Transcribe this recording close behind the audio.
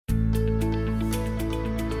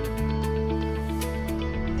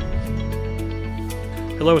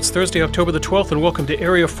Hello, it's Thursday, October the 12th, and welcome to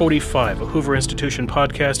Area 45, a Hoover Institution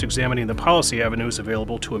podcast examining the policy avenues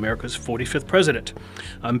available to America's 45th president.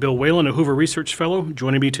 I'm Bill Whalen, a Hoover Research Fellow.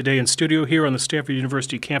 Joining me today in studio here on the Stanford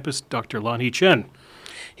University campus, Dr. Lanhee Chen.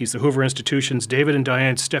 He's the Hoover Institution's David and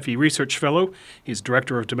Diane Steffi Research Fellow. He's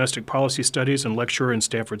Director of Domestic Policy Studies and lecturer in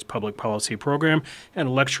Stanford's Public Policy Program and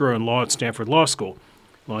a lecturer in law at Stanford Law School.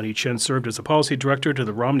 Lanhee Chen served as a policy director to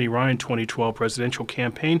the Romney-Ryan 2012 presidential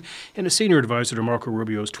campaign and a senior advisor to Marco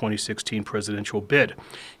Rubio's 2016 presidential bid.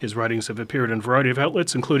 His writings have appeared in a variety of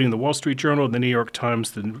outlets, including the Wall Street Journal, the New York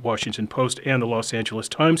Times, the Washington Post, and the Los Angeles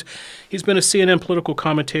Times. He's been a CNN political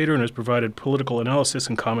commentator and has provided political analysis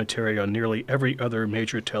and commentary on nearly every other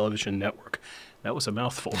major television network. That was a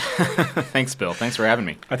mouthful. Thanks, Bill. Thanks for having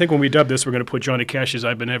me. I think when we dub this, we're going to put Johnny Cash's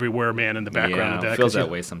I've Been Everywhere Man in the background of that. It feels that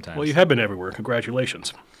way sometimes. Well, you have been everywhere.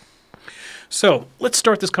 Congratulations. So let's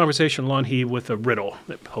start this conversation, Lanhee, with a riddle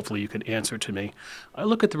that hopefully you can answer to me. I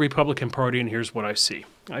look at the Republican Party, and here's what I see.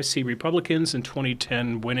 I see Republicans in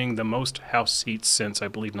 2010 winning the most House seats since, I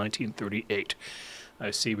believe, 1938. I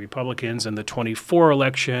see Republicans in the 24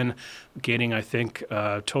 election gaining, I think,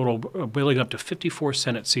 total building up to 54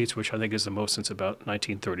 Senate seats, which I think is the most since about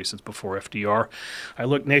 1930, since before FDR. I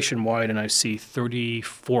look nationwide and I see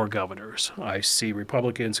 34 governors. I see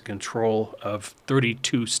Republicans in control of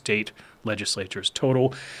 32 state legislatures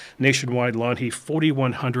total. Nationwide, Lanhee,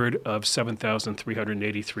 4,100 of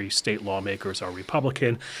 7,383 state lawmakers are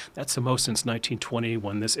Republican. That's the most since 1920,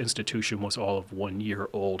 when this institution was all of 1 year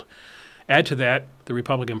old. Add to that the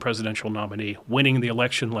Republican presidential nominee winning the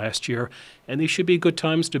election last year, and these should be good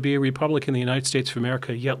times to be a Republican in the United States of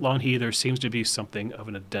America, yet, Lanhee, there seems to be something of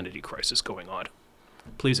an identity crisis going on.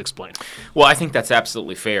 Please explain. Well, I think that's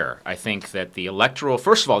absolutely fair. I think that the electoral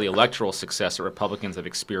success that Republicans have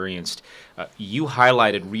experienced, you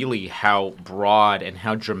highlighted really how broad and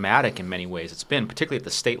how dramatic in many ways it's been, particularly at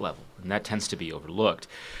the state level, and that tends to be overlooked.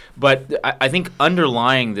 But I think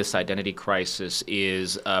underlying this identity crisis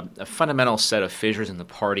is a fundamental set of fissures in the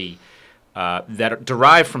party that are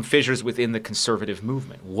derived from fissures within the conservative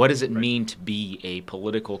movement. What does it mean to be a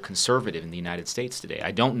political conservative in the United States today?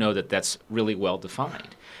 I don't know that that's really well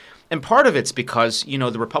defined. And part of it's because,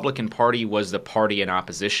 the Republican Party was the party in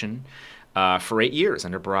opposition for 8 years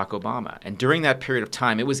under Barack Obama. And during that period of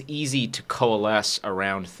time, it was easy to coalesce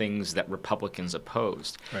around things that Republicans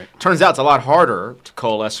opposed. Right. Turns out it's a lot harder to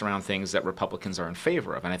coalesce around things that Republicans are in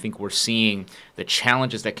favor of. And I think we're seeing the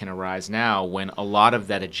challenges that can arise now when a lot of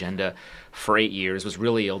that agenda for 8 years was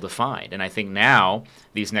really ill-defined. And I think now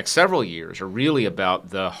these next several years are really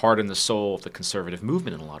about the heart and the soul of the conservative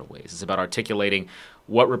movement in a lot of ways. It's about articulating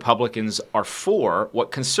what Republicans are for,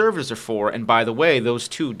 what conservatives are for, and by the way, those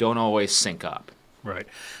two don't always sync up. Right.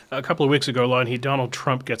 A couple of weeks ago, Lanhee, Donald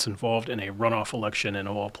Trump gets involved in a runoff election in,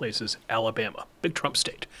 of all places, Alabama, big Trump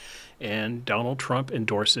state. And Donald Trump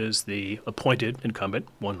endorses the appointed incumbent,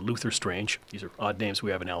 one Luther Strange. These are odd names we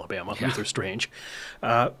have in Alabama, yeah. Luther Strange.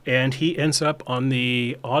 And he ends up on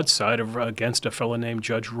the odd side against a fellow named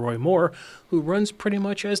Judge Roy Moore, who runs pretty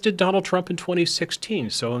much as did Donald Trump in 2016.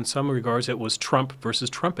 So in some regards, it was Trump versus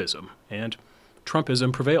Trumpism, and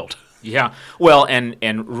Trumpism prevailed. Yeah. Well,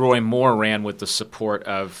 and Roy Moore ran with the support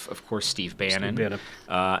of course, Steve Bannon.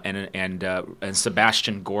 And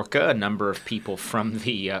Sebastian Gorka, a number of people from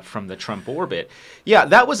the Trump orbit. Yeah,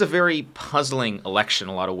 that was a very puzzling election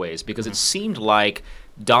in a lot of ways because it seemed like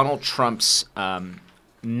Donald Trump's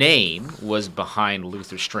name was behind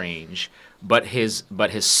Luther Strange, but his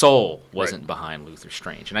soul wasn't behind Luther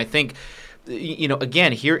Strange. And I think,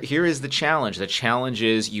 again, here is the challenge. The challenge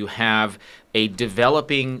is you have a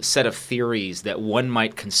developing set of theories that one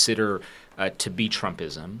might consider to be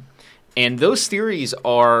Trumpism. And those theories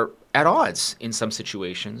are at odds in some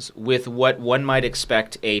situations with what one might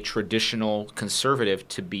expect a traditional conservative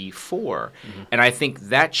to be for. Mm-hmm. And I think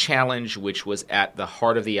that challenge, which was at the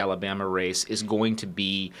heart of the Alabama race, is going to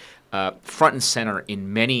be front and center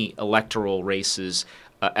in many electoral races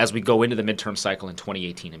as we go into the midterm cycle in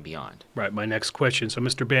 2018 and beyond. Right. My next question. So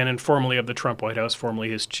Mr. Bannon, formerly of the Trump White House,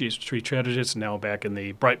 formerly his chief strategist, now back in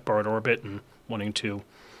the Breitbart orbit and wanting to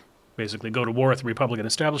basically go to war with the Republican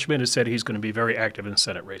establishment, has said he's going to be very active in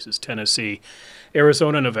Senate races. Tennessee,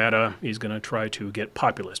 Arizona, Nevada, he's going to try to get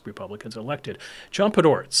populist Republicans elected. John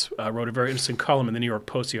Podhoretz wrote a very interesting column in the New York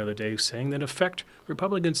Post the other day saying that, in effect,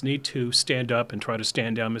 Republicans need to stand up and try to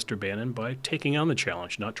stand down Mr. Bannon by taking on the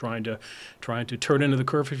challenge, not trying to turn into the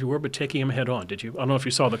curve, if you were, but taking him head on. Did you? I don't know if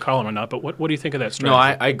you saw the column or not, but what do you think of that strategy? No,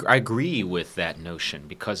 I agree with that notion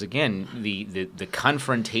because, again, the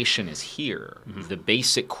confrontation is here. Mm-hmm. The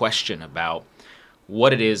basic question about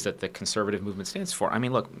what it is that the conservative movement stands for. I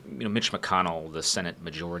mean, look, Mitch McConnell, the Senate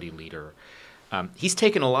Majority Leader, he's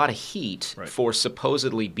taken a lot of heat for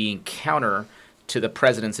supposedly being counter to the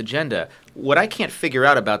president's agenda. What I can't figure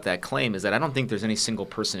out about that claim is that I don't think there's any single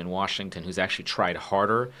person in Washington who's actually tried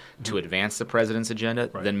harder to advance the president's agenda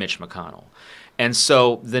than Mitch McConnell. And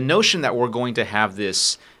so the notion that we're going to have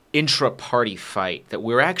this intra-party fight, that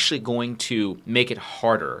we're actually going to make it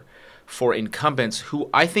harder for incumbents who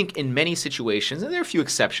I think in many situations, and there are a few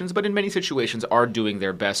exceptions, but in many situations are doing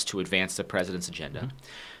their best to advance the president's agenda.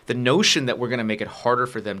 The notion that we're going to make it harder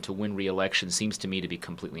for them to win re-election seems to me to be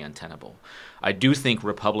completely untenable. I do think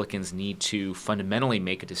Republicans need to fundamentally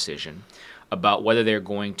make a decision about whether they're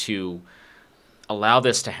going to allow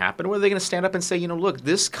this to happen, or whether they're going to stand up and say, look,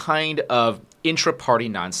 this kind of intra-party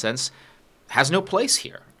nonsense has no place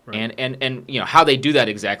here. Right. And how they do that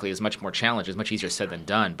exactly is much more challenging. It's much easier said than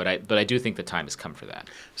done. But I do think the time has come for that.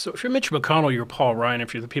 So if you're Mitch McConnell, you're Paul Ryan,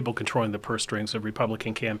 if you're the people controlling the purse strings of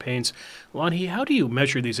Republican campaigns, Lanhee, how do you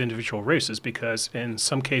measure these individual races? Because in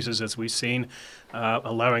some cases, as we've seen,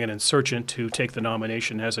 allowing an insurgent to take the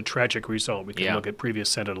nomination has a tragic result. We can look at previous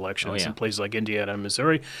Senate elections in places like Indiana and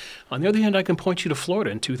Missouri. On the other hand, I can point you to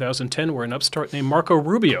Florida in 2010, where an upstart named Marco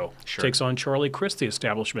Rubio takes on Charlie Crist, the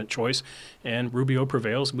establishment choice, and Rubio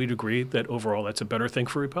prevails. We'd agree that overall that's a better thing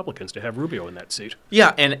for Republicans to have Rubio in that seat.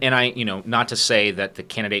 Yeah, and I, not to say that the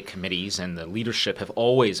candidate committees and the leadership have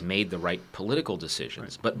always made the right political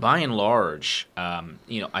decisions, but by and large,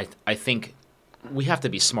 I think we have to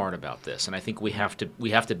be smart about this, and I think we have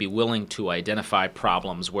to be willing to identify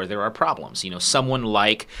problems where there are problems. Someone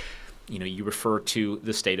like, you refer to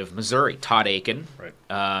the state of Missouri, Todd Akin,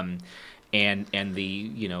 and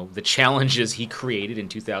the challenges he created in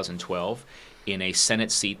 2012 in a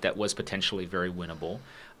Senate seat that was potentially very winnable,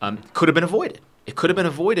 could have been avoided. It could have been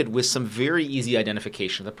avoided with some very easy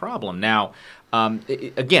identification of the problem. Now,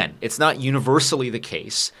 again, it's not universally the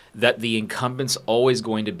case that the incumbent's always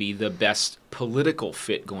going to be the best political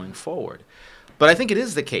fit going forward. But I think it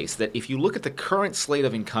is the case that if you look at the current slate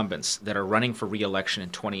of incumbents that are running for re-election in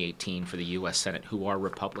 2018 for the U.S. Senate who are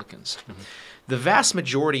Republicans, the vast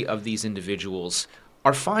majority of these individuals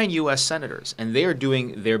are fine U.S. senators, and they are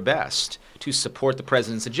doing their best to support the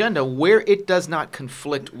president's agenda where it does not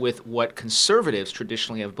conflict with what conservatives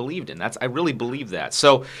traditionally have believed in. I really believe that.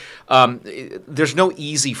 So there's no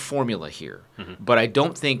easy formula here, but I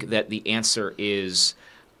don't think that the answer is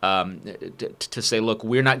to say, look,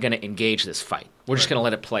 we're not going to engage this fight. We're just going to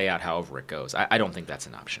let it play out however it goes. I don't think that's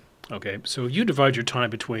an option. Okay, so you divide your time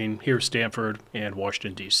between here, Stanford, and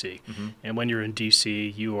Washington, D.C. And when you're in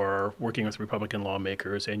D.C., you are working with Republican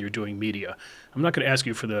lawmakers and you're doing media. I'm not going to ask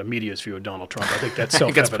you for the media's view of Donald Trump. I think that's self-evident. I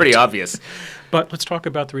think that's pretty obvious. But let's talk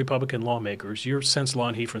about the Republican lawmakers. Your sense,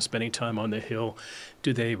 Lanhee, from spending time on the Hill,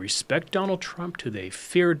 do they respect Donald Trump? Do they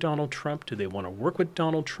fear Donald Trump? Do they want to work with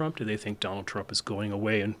Donald Trump? Do they think Donald Trump is going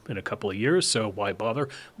away in a couple of years, so why bother?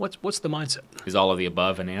 What's the mindset? Is all of the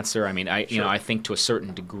above an answer? I mean, I think to a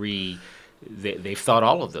certain degree they've thought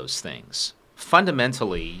all of those things.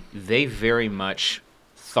 Fundamentally, they very much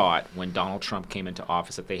thought when Donald Trump came into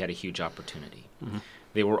office that they had a huge opportunity.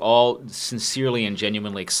 They were all sincerely and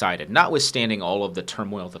genuinely excited, notwithstanding all of the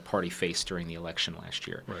turmoil the party faced during the election last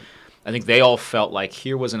year. I think they all felt like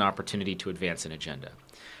here was an opportunity to advance an agenda.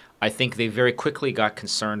 I think they very quickly got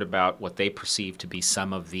concerned about what they perceived to be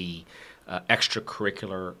some of the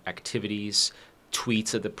extracurricular activities,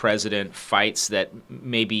 tweets of the president, fights that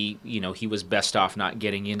maybe he was best off not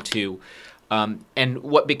getting into. And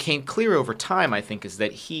what became clear over time, I think, is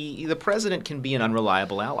that the president can be an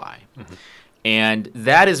unreliable ally. And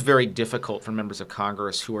that is very difficult for members of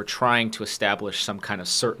Congress who are trying to establish some kind of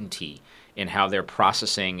certainty in how they're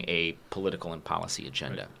processing a political and policy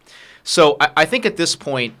agenda. So I think at this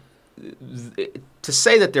point, to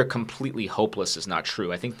say that they're completely hopeless is not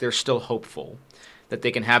true. I think they're still hopeful that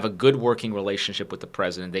they can have a good working relationship with the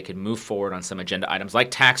president. They can move forward on some agenda items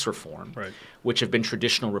like tax reform, which have been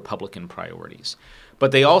traditional Republican priorities.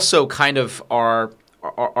 But they also kind of are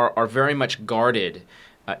very much guarded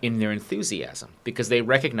in their enthusiasm because they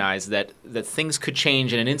recognize that things could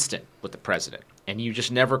change in an instant with the president, and you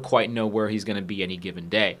just never quite know where he's going to be any given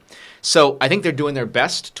day. So I think they're doing their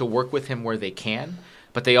best to work with him where they can,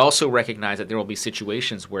 but they also recognize that there will be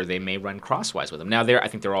situations where they may run crosswise with him. Now, I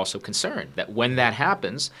think they're also concerned that when that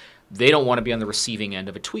happens, they don't want to be on the receiving end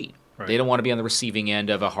of a tweet. They don't want to be on the receiving end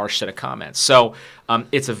of a harsh set of comments. So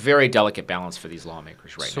it's a very delicate balance for these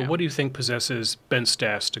lawmakers right now. So what do you think possesses Ben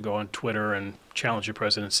Stas to go on Twitter and challenge the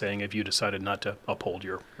president saying, have you decided not to uphold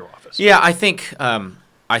your office? Yeah, I think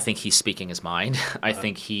he's speaking his mind. I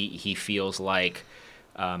think he feels like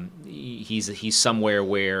he's somewhere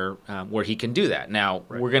where he can do that. Now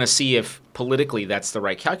we're going to see if politically that's the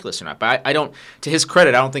right calculus or not. But I don't. To his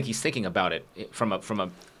credit, I don't think he's thinking about it from a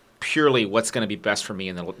purely what's going to be best for me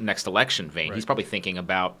in the next election vein. Right. He's probably thinking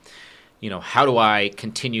about, how do I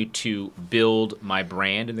continue to build my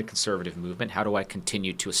brand in the conservative movement? How do I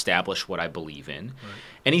continue to establish what I believe in? Right.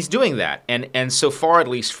 And he's doing that. And so far, at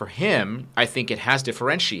least for him, I think it has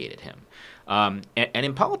differentiated him. And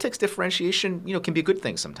in politics, differentiation, can be a good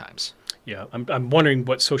thing sometimes. Yeah, I'm wondering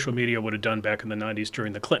what social media would have done back in the 90s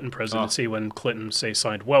during the Clinton presidency when Clinton, say,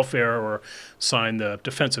 signed welfare or signed the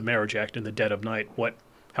Defense of Marriage Act in the dead of night,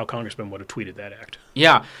 how congressmen would have tweeted that act.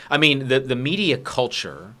 Yeah, I mean, the media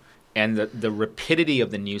culture and the rapidity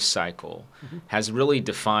of the news cycle has really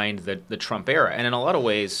defined the Trump era. And in a lot of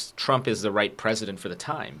ways, Trump is the right president for the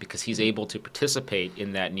time because he's able to participate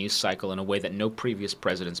in that news cycle in a way that no previous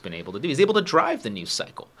president's been able to do. He's able to drive the news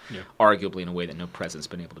cycle, arguably in a way that no president's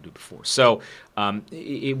been able to do before. So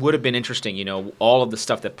it would have been interesting, all of the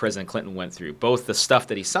stuff that President Clinton went through, both the stuff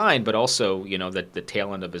that he signed, but also, the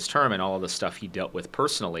tail end of his term and all of the stuff he dealt with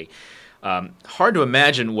personally. Hard to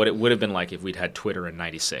imagine what it would have been like if we'd had Twitter in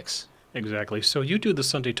 '96. Exactly. So you do the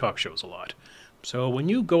Sunday talk shows a lot. So when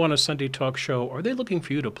you go on a Sunday talk show, are they looking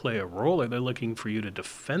for you to play a role? Are they looking for you to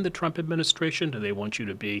defend the Trump administration? Do they want you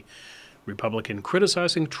to be Republican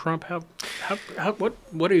criticizing Trump? What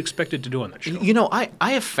are you expected to do on that show?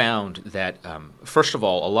 I have found that first of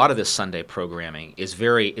all, a lot of this Sunday programming is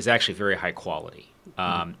actually very high quality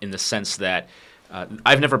in the sense that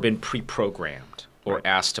I've never been pre-programmed or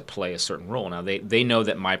asked to play a certain role. Now, they know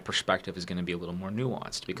that my perspective is going to be a little more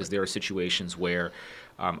nuanced because there are situations where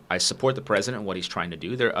I support the president and what he's trying to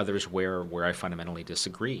do. There are others where I fundamentally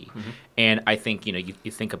disagree. Mm-hmm. And I think,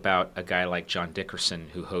 you think about a guy like John Dickerson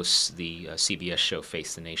who hosts the CBS show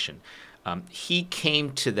Face the Nation. He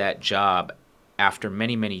came to that job after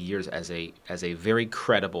many, many years as a very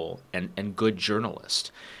credible and good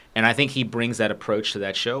journalist. And I think he brings that approach to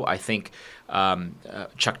that show. I think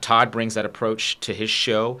Chuck Todd brings that approach to his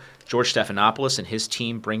show. George Stephanopoulos and his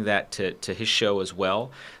team bring that to his show as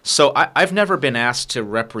well. So I've never been asked to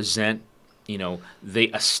represent,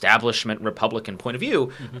 the establishment Republican point of view.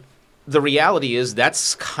 Mm-hmm. The reality is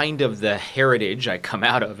that's kind of the heritage I come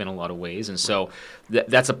out of in a lot of ways. And so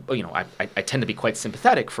that's I tend to be quite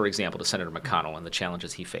sympathetic, for example, to Senator McConnell and the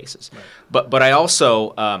challenges he faces. Right. But I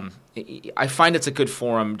also I find it's a good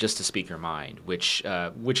forum just to speak your mind, which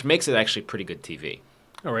makes it actually pretty good TV.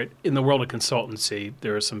 All right. In the world of consultancy,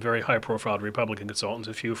 there are some very high-profile Republican consultants,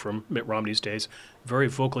 a few from Mitt Romney's days, very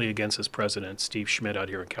vocally against his president. Steve Schmidt out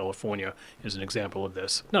here in California is an example of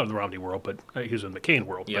this. Not in the Romney world, but he was in the McCain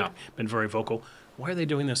world, but been very vocal. Why are they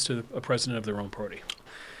doing this to a president of their own party?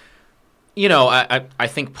 I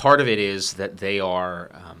think part of it is that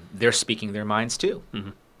they're speaking their minds too.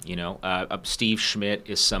 Mm-hmm. Steve Schmidt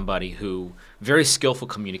is somebody who, very skillful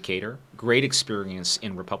communicator, great experience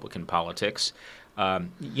in Republican politics.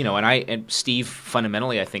 And Steve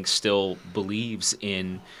fundamentally, I think, still believes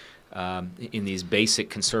in these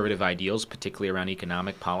basic conservative ideals, particularly around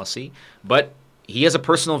economic policy. But he has a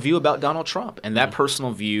personal view about Donald Trump, and that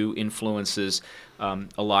personal view influences a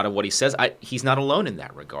lot of what he says. He's not alone in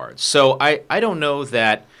that regard. So I don't know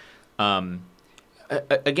that.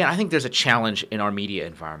 Again, I think there's a challenge in our media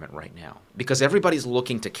environment right now because everybody's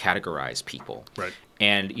looking to categorize people. Right.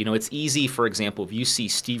 And, it's easy, for example, if you see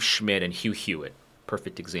Steve Schmidt and Hugh Hewitt,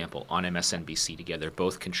 perfect example, on MSNBC together,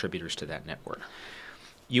 both contributors to that network.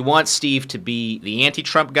 You want Steve to be the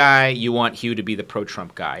anti-Trump guy. You want Hugh to be the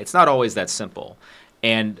pro-Trump guy. It's not always that simple.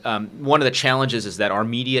 And one of the challenges is that our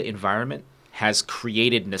media environment has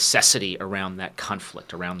created necessity around that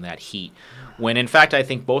conflict, around that heat, when in fact I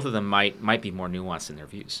think both of them might be more nuanced in their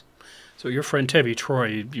views. So your friend Tevi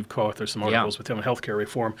Troy, you've co-authored some articles with him on healthcare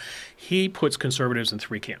reform. He puts conservatives in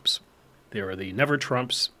three camps. There are the never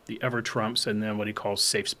Trumps, the ever Trumps, and then what he calls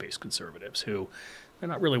safe space conservatives, who they're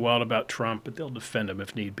not really wild about Trump, but they'll defend him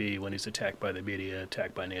if need be when he's attacked by the media,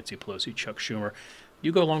 attacked by Nancy Pelosi, Chuck Schumer.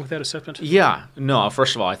 You go along with that assessment? Yeah. No,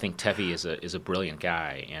 first of all, I think Tevi is a brilliant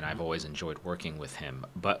guy, and I've always enjoyed working with him.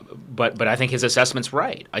 But I think his assessment's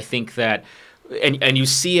right. I think that and you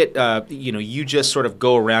see it, you just sort of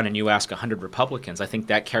go around and you ask 100 Republicans. I think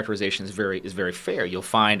that characterization is very fair. You'll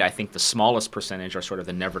find, I think, the smallest percentage are sort of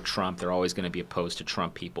the never Trump. They're always going to be opposed to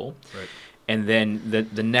Trump people. Right. And then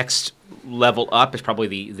the next level up is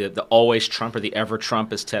probably the always Trump or the ever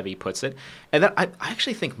Trump, as Tevi puts it. And then I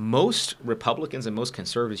actually think most Republicans and most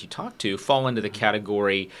conservatives you talk to fall into the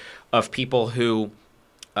category of people who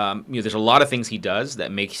There's a lot of things he does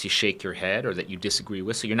that makes you shake your head or that you disagree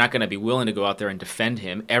with. So you're not going to be willing to go out there and defend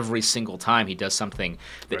him every single time he does something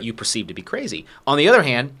that you perceive to be crazy. On the other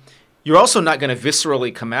hand, you're also not going to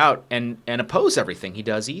viscerally come out and oppose everything he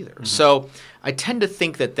does either. Mm-hmm. So I tend to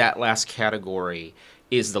think that last category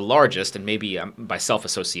is the largest, and maybe by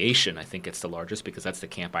self-association, I think it's the largest because that's the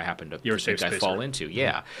camp I happen to think I fall into.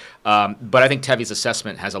 Yeah, but I think Tevi's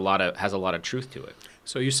assessment has a lot of truth to it.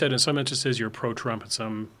 So you said in some instances you're pro-Trump, in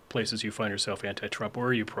some places you find yourself anti-Trump. Or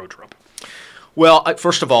are you pro-Trump? Well,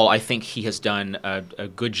 first of all, I think he has done a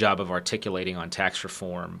good job of articulating on tax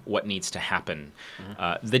reform what needs to happen.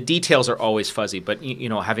 Mm-hmm. The details are always fuzzy, but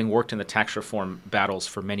having worked in the tax reform battles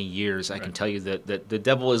for many years, I can tell you that the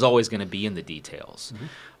devil is always going to be in the details. Mm-hmm.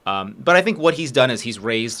 But I think what he's done is he's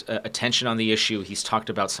raised attention on the issue. He's talked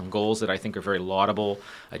about some goals that I think are very laudable.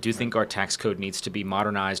 I do think our tax code needs to be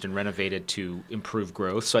modernized and renovated to improve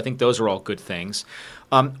growth. So I think those are all good things.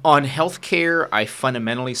 On health care, I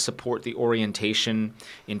fundamentally support the orientation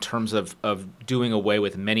in terms of doing away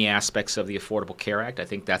with many aspects of the Affordable Care Act. I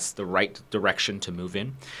think that's the right direction to move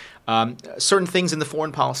in. Certain things in the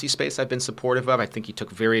foreign policy space I've been supportive of. I think he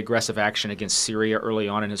took very aggressive action against Syria early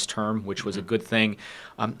on in his term, which was a good thing.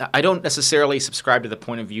 I don't necessarily subscribe to the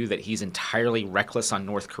point of view that he's entirely reckless on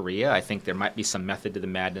North Korea. I think there might be some method to the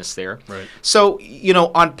madness there. Right. So,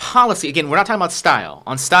 on policy, again, we're not talking about style.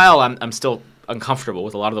 On style, I'm still uncomfortable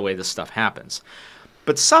with a lot of the way this stuff happens.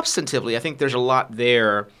 But substantively, I think there's a lot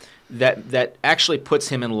there that actually puts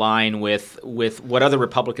him in line with what other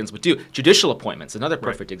Republicans would do. Judicial appointments, another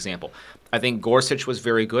perfect example. I think Gorsuch was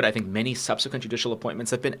very good. I think many subsequent judicial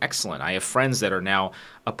appointments have been excellent. I have friends that are now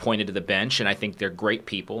appointed to the bench, and I think they're great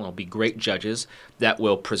people, and they'll be great judges that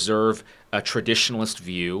will preserve a traditionalist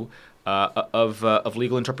view of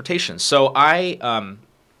legal interpretation. So there are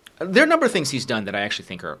a number of things he's done that I actually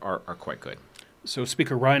think are quite good. So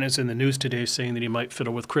Speaker Ryan is in the news today saying that he might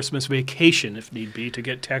fiddle with Christmas vacation if need be to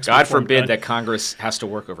get tax reform God forbid done. that Congress has to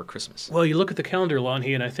work over Christmas. Well, you look at the calendar,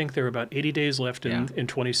 Lanhee, and I think there are about 80 days left in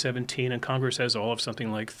 2017, and Congress has all of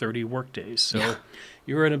something like 30 work days. So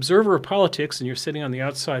you're an observer of politics, and you're sitting on the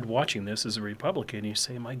outside watching this as a Republican, and you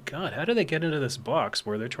say, my God, how do they get into this box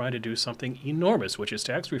where they're trying to do something enormous, which is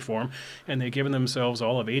tax reform, and they've given themselves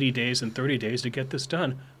all of 80 days and 30 days to get this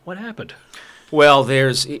done? What happened? Well,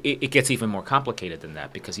 it gets even more complicated than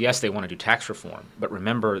that because, yes, they want to do tax reform, but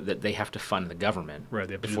remember that they have to fund the government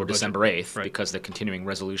before December 8th because the continuing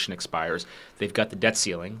resolution expires. They've got the debt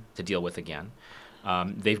ceiling to deal with again.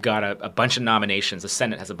 They've got a bunch of nominations. The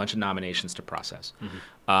Senate has a bunch of nominations to process.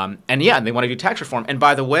 Mm-hmm. And they want to do tax reform. And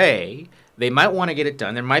by the way, they might want to get it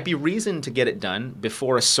done. There might be reason to get it done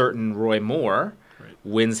before a certain Roy Moore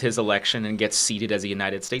wins his election and gets seated as a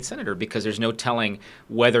United States Senator because there's no telling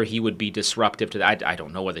whether he would be disruptive to that. I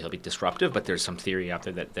don't know whether he'll be disruptive, but there's some theory out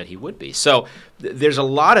there that he would be. So there's a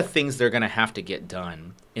lot of things they're going to have to get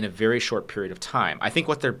done in a very short period of time. I think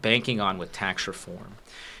what they're banking on with tax reform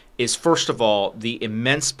is, first of all, the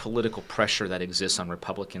immense political pressure that exists on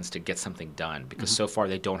Republicans to get something done because so far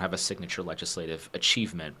they don't have a signature legislative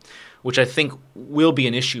achievement, which I think will be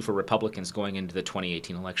an issue for Republicans going into the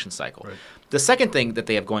 2018 election cycle. Right. The second thing that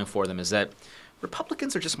they have going for them is that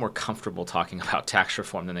Republicans are just more comfortable talking about tax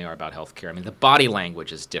reform than they are about health care. I mean, the body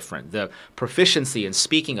language is different. The proficiency in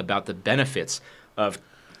speaking about the benefits of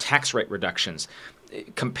tax rate reductions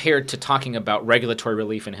compared to talking about regulatory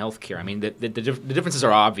relief in healthcare. I mean, the differences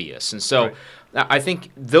are obvious. And so I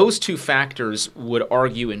think those two factors would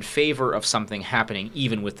argue in favor of something happening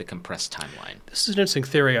even with the compressed timeline. This is an interesting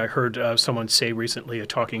theory I heard someone say recently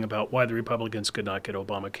talking about why the Republicans could not get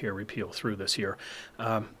Obamacare repeal through this year.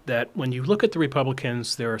 That when you look at the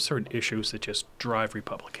Republicans, there are certain issues that just drive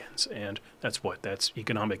Republicans. And that's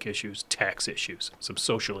economic issues, tax issues, some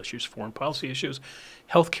social issues, foreign policy issues.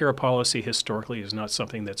 Healthcare policy historically is not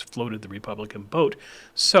something that's floated the Republican boat.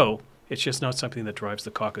 So it's just not something that drives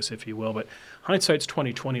the caucus, if you will. But hindsight's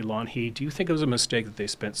 2020, Lanhee. Do you think it was a mistake that they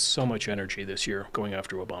spent so much energy this year going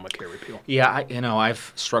after Obamacare repeal? Yeah,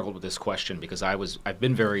 I've struggled with this question because I've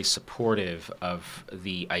been very supportive of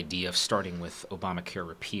the idea of starting with Obamacare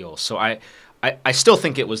repeal. So I still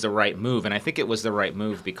think it was the right move, and I think it was the right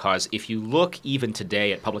move because if you look even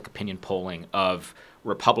today at public opinion polling of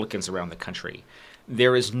Republicans around the country,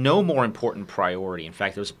 there is no more important priority. In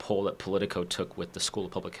fact, there was a poll that Politico took with the School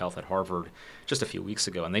of Public Health at Harvard just a few weeks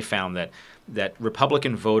ago, and they found that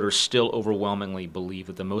Republican voters still overwhelmingly believe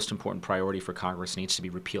that the most important priority for Congress needs to be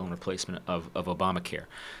repeal and replacement of Obamacare.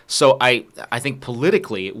 So I think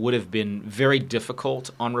politically it would have been very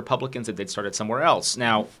difficult on Republicans if they'd started somewhere else.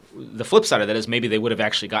 Now, the flip side of that is maybe they would have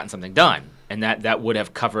actually gotten something done and that would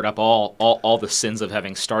have covered up all the sins of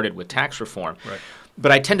having started with tax reform. Right.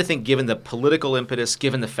 But I tend to think, given the political impetus,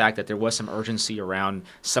 given the fact that there was some urgency around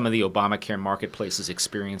some of the Obamacare marketplaces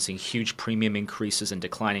experiencing huge premium increases and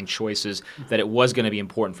declining choices, that it was going to be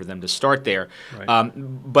important for them to start there. Right.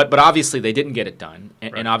 But obviously they didn't get it done,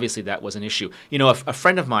 and, Right. and obviously that was an issue. You know, a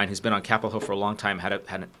friend of mine who's been on Capitol Hill for a long time had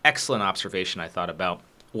an excellent observation, I thought, about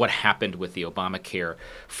what happened with the Obamacare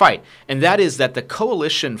fight. And that is that the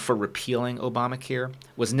coalition for repealing Obamacare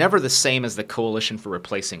was never the same as the coalition for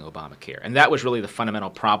replacing Obamacare. And that was really the fundamental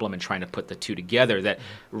problem in trying to put the two together, that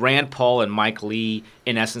Rand Paul and Mike Lee,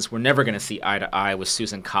 in essence, were never going to see eye to eye with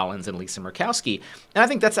Susan Collins and Lisa Murkowski. And I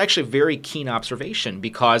think that's actually a very keen observation,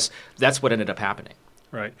 because that's what ended up happening.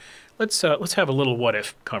 Right. Let's have a little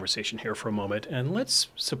what-if conversation here for a moment. And let's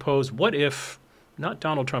suppose, what if not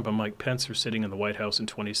Donald Trump and Mike Pence are sitting in the White House in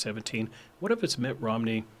 2017. What if it's Mitt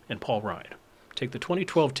Romney and Paul Ryan? Take the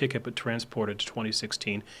 2012 ticket but transport it to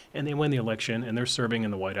 2016, and they win the election, and they're serving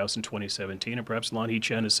in the White House in 2017, and perhaps Lanhee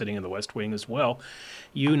Chen is sitting in the West Wing as well.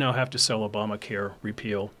 You now have to sell Obamacare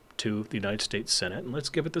repeal to the United States Senate, and let's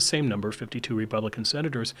give it the same number, 52 Republican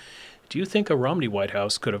senators. Do you think a Romney White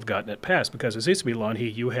House could have gotten it passed? Because it seems to me,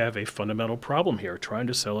 Lanhee, you have a fundamental problem here, trying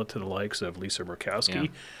to sell it to the likes of Lisa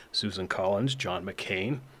Murkowski, Susan Collins, John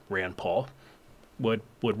McCain, Rand Paul. Would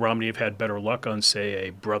Romney have had better luck on, say,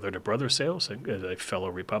 a brother-to-brother sale as a fellow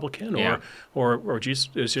Republican, or is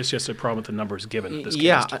this just a problem with the numbers given? This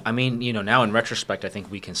case? I mean, now in retrospect, I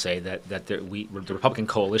think we can say that the Republican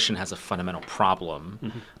coalition has a fundamental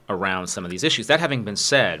problem around some of these issues. That having been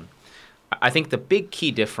said, I think the big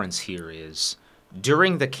key difference here is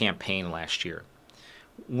during the campaign last year,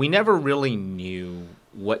 we never really knew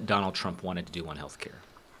what Donald Trump wanted to do on health care.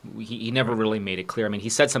 He never really made it clear. I mean, he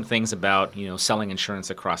said some things about, selling insurance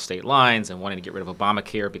across state lines and wanting to get rid of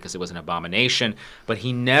Obamacare because it was an abomination, but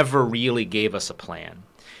he never really gave us a plan.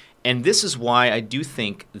 And this is why I do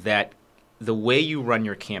think that the way you run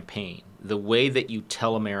your campaign, the way that you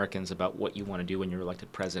tell Americans about what you want to do when you're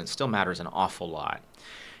elected president still matters an awful lot.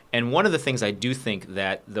 And one of the things I do think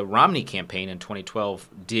that the Romney campaign in 2012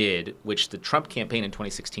 did, which the Trump campaign in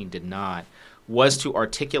 2016 did not, was to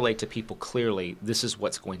articulate to people clearly, this is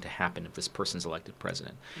what's going to happen if this person's elected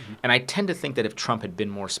president. And I tend to think that if Trump had been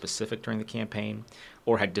more specific during the campaign,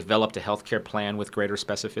 or had developed a health care plan with greater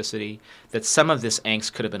specificity, that some of this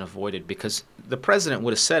angst could have been avoided, because the president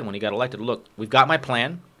would have said when he got elected, look, we've got my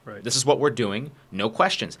plan. Right. This is what we're doing. No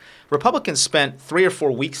questions. Republicans spent 3 or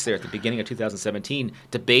 4 weeks there at the beginning of 2017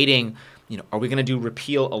 debating, are we going to do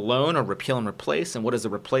repeal alone or repeal and replace? And what does the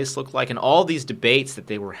replace look like? And all these debates that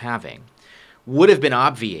they were having would have been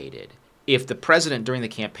obviated if the president during the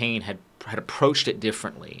campaign had approached it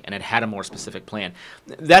differently and had a more specific plan.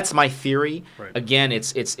 That's my theory. Right. Again,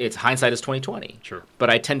 it's hindsight is 20/20. Sure. But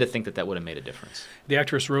I tend to think that would have made a difference. The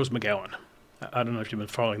actress Rose McGowan. I don't know if you've been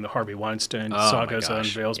following the Harvey Weinstein sagas on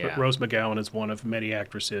Veils, but Rose McGowan is one of many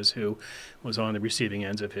actresses who was on the receiving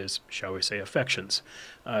ends of his, shall we say, affections.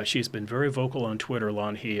 She's been very vocal on Twitter,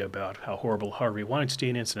 Lanhee, about how horrible Harvey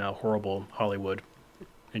Weinstein is and how horrible Hollywood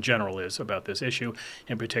in general is about this issue.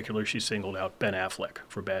 In particular, she singled out Ben Affleck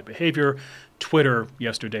for bad behavior. Twitter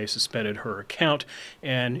yesterday suspended her account,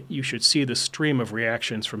 and you should see the stream of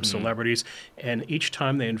reactions from celebrities, and each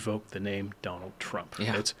time they invoke the name Donald Trump.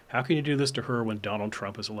 Yeah. It's, how can you do this to her when Donald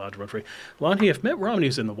Trump is allowed to run free? Lanhee, if Mitt Romney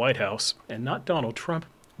is in the White House and not Donald Trump,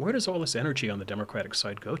 where does all this energy on the Democratic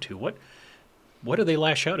side go to? What do they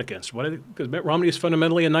lash out against? Because Mitt Romney is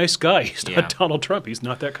fundamentally a nice guy. He's not Donald Trump. He's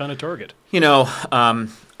not that kind of target.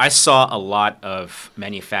 I saw a lot of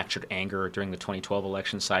manufactured anger during the 2012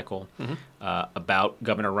 election cycle about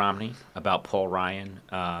Governor Romney, about Paul Ryan,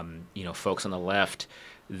 folks on the left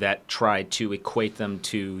that tried to equate them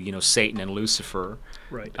to, Satan and Lucifer.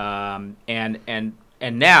 Right.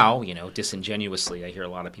 And now, disingenuously, I hear a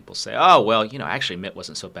lot of people say, oh, well, actually Mitt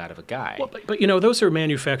wasn't so bad of a guy. Well, but those are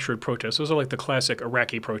manufactured protests. Those are like the classic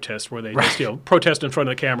Iraqi protests where they just, protest in front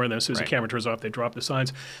of the camera, and then as soon as the camera turns off, they drop the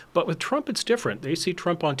signs. But with Trump, it's different. They see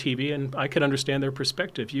Trump on TV, and I can understand their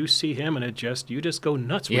perspective. You see him, and you just go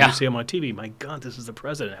nuts when you see him on TV. My God, this is the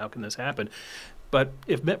president. How can this happen? But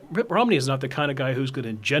if Mitt Romney is not the kind of guy who's going to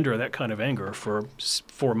engender that kind of anger for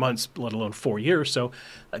 4 months, let alone 4 years. So,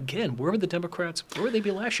 again, where would the Democrats, where would they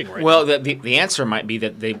be lashing right now? Well, the answer might be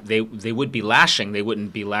that they would be lashing. They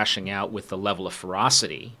wouldn't be lashing out with the level of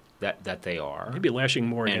ferocity that they are. They'd be lashing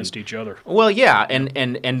more against each other. Well, yeah,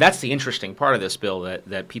 and that's the interesting part of this bill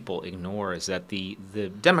that people ignore, is that the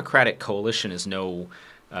Democratic coalition is no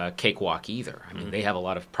cakewalk either. I mean, they have a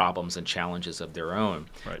lot of problems and challenges of their own,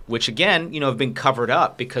 Right. which again, have been covered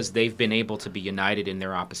up because they've been able to be united in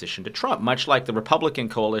their opposition to Trump, much like the Republican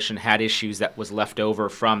coalition had issues that was left over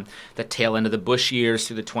from the tail end of the Bush years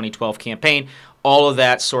through the 2012 campaign. All of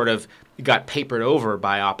that sort of got papered over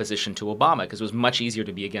by opposition to Obama because it was much easier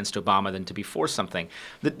to be against Obama than to be for something.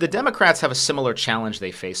 The Democrats have a similar challenge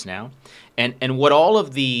they face now. And what all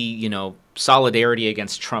of the, solidarity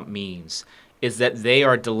against Trump means is that they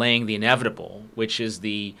are delaying the inevitable, which is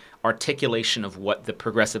the articulation of what the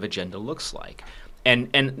progressive agenda looks like. And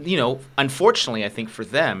unfortunately, I think for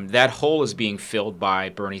them, that hole is being filled by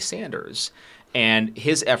Bernie Sanders and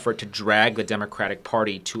his effort to drag the Democratic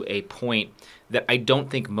Party to a point that I don't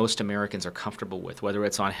think most Americans are comfortable with, whether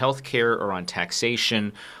it's on health care or on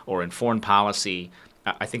taxation or in foreign policy.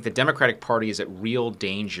 I think the Democratic Party is at real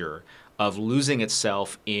danger of losing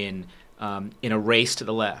itself in a race to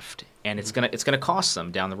the left, and it's gonna cost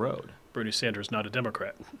them down the road. Bernie Sanders not a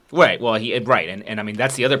Democrat. Right. Well, and I mean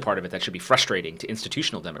that's the other part of it that should be frustrating to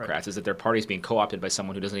institutional Democrats is that their party is being co-opted by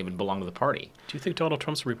someone who doesn't even belong to the party. Do you think Donald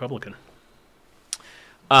Trump's a Republican?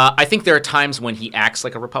 I think there are times when he acts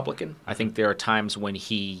like a Republican. I think there are times when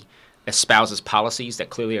he espouses policies that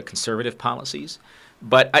clearly are conservative policies.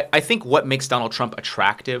 But I think what makes Donald Trump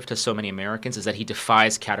attractive to so many Americans is that he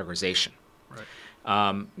defies categorization.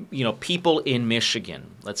 Right. People in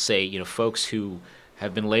Michigan, let's say, folks who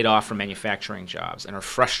have been laid off from manufacturing jobs and are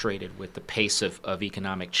frustrated with the pace of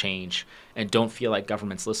economic change and don't feel like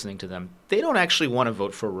government's listening to them, they don't actually want to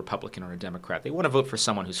vote for a Republican or a Democrat. They want to vote for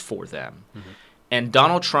someone who's for them. Mm-hmm. And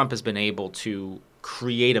Donald Trump has been able to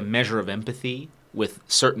create a measure of empathy with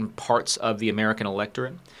certain parts of the American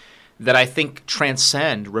electorate that I think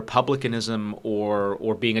transcend Republicanism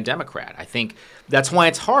or being a Democrat. I think that's why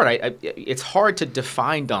it's hard. It's hard to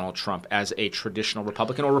define Donald Trump as a traditional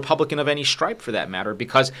Republican or Republican of any stripe for that matter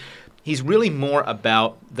because he's really more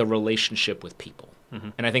about the relationship with people. Mm-hmm.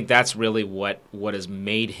 And I think that's really what has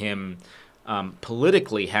made him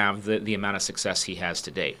politically have the amount of success he has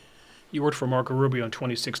to date. You worked for Marco Rubio in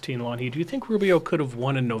 2016, Lanhee. Do you think Rubio could have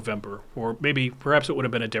won in November? Or perhaps it would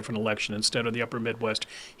have been a different election. Instead of the upper Midwest,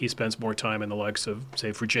 he spends more time in the likes of,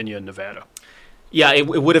 say, Virginia and Nevada. Yeah, it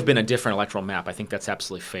would have been a different electoral map. I think that's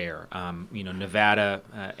absolutely fair. Nevada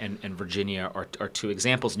and Virginia are two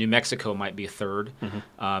examples. New Mexico might be a third.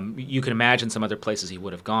 Mm-hmm. You can imagine some other places he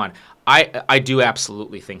would have gone. I do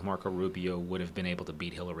absolutely think Marco Rubio would have been able to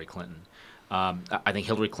beat Hillary Clinton. I think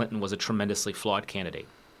Hillary Clinton was a tremendously flawed candidate.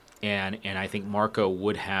 And I think Marco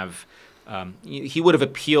would have he would have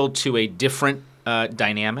appealed to a different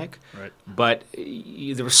dynamic. Right. But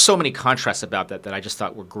there were so many contrasts about that I just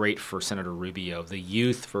thought were great for Senator Rubio. The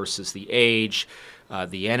youth versus the age,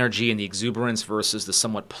 the energy and the exuberance versus the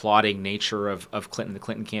somewhat plodding nature of Clinton, the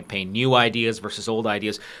Clinton campaign, new ideas versus old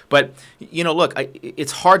ideas. But, look,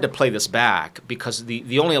 it's hard to play this back because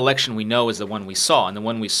the only election we know is the one we saw. And the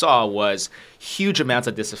one we saw was huge amounts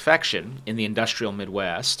of disaffection in the industrial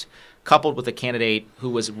Midwest, coupled with a candidate who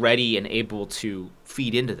was ready and able to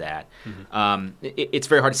feed into that. Mm-hmm. It's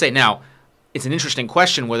very hard to say. Now, it's an interesting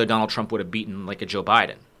question whether Donald Trump would have beaten like a Joe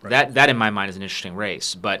Biden. Right. That in my mind is an interesting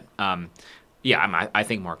race. But I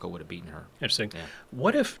think Marco would have beaten her. Interesting. Yeah.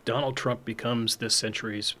 What if Donald Trump becomes this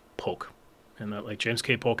century's Polk? And like James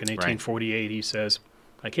K. Polk in 1848, He says,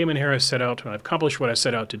 I came in here, I've accomplished what I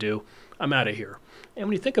set out to do. I'm out of here. And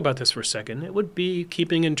when you think about this for a second, it would be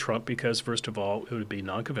keeping in Trump because, first of all, it would be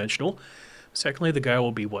non-conventional. Secondly, the guy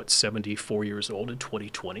will be, 74 years old in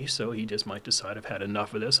 2020, so he just might decide, I've had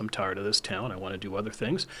enough of this, I'm tired of this town, I want to do other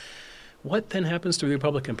things. What then happens to the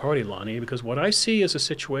Republican Party, Lanhee? Because what I see is a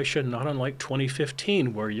situation not unlike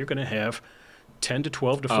 2015 where you're going to have 10 to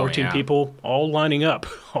 12 to 14 people all lining up,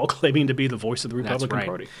 all claiming to be the voice of the Republican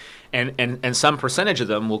Party. And some percentage of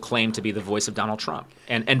them will claim to be the voice of Donald Trump.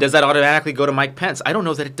 And does that automatically go to Mike Pence? I don't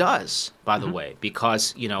know that it does, by the way,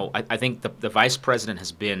 because, I think the vice president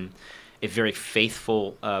has been a very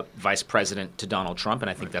faithful vice president to Donald Trump, and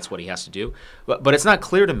I think that's what he has to do. But it's not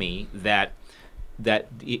clear to me that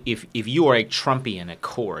if you are a Trumpian at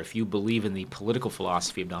core, if you believe in the political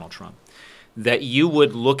philosophy of Donald Trump, that you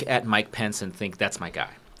would look at Mike Pence and think, that's my guy.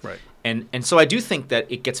 Right. And so I do think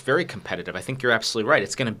that it gets very competitive. I think you're absolutely right.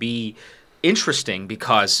 It's going to be interesting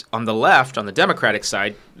because on the left, on the Democratic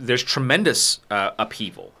side, there's tremendous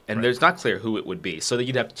upheaval, and there's not clear who it would be. So that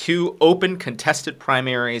you'd have two open, contested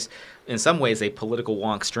primaries, in some ways a political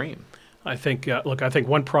wonk stream. I think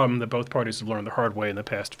one problem that both parties have learned the hard way in the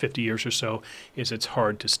past 50 years or so is it's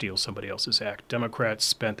hard to steal somebody else's act. Democrats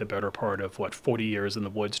spent the better part of, 40 years in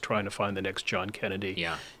the woods trying to find the next John Kennedy.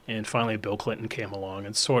 Yeah. And finally Bill Clinton came along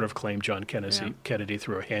and sort of claimed John Kennedy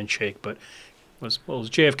through a handshake. But was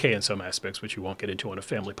JFK in some aspects, which you won't get into on a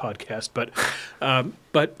family podcast.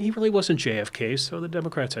 But he really wasn't JFK, so the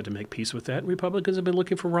Democrats had to make peace with that. Republicans have been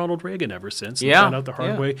looking for Ronald Reagan ever since. And found out the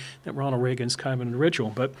hard way that Ronald Reagan's kind of an original.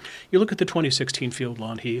 But you look at the 2016 field,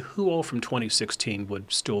 Lanhee, who all from 2016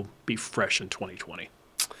 would still be fresh in 2020?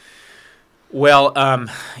 Well,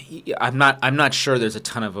 I'm not sure there's a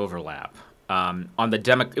ton of overlap.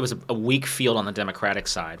 It was a weak field on the Democratic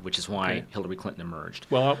side, which is why Hillary Clinton emerged.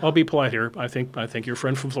 Well, I'll be polite here. I think your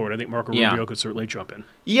friend from Florida, I think Marco Rubio could certainly jump in.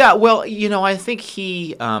 Yeah, well, I think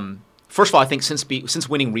he. First of all, I think since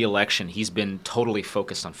winning re-election, he's been totally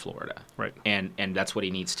focused on Florida, right? And that's what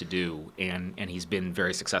he needs to do, and he's been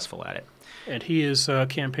very successful at it. And he is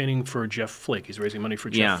campaigning for Jeff Flake. He's raising money for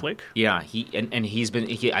Jeff Flake. Yeah,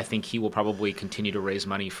 I think he will probably continue to raise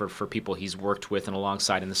money for people he's worked with and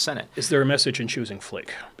alongside in the Senate. Is there a message in choosing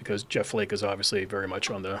Flake? Because Jeff Flake is obviously very much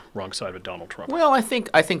on the wrong side of Donald Trump. Well, I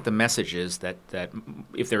think the message is that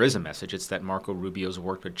if there is a message, it's that Marco Rubio's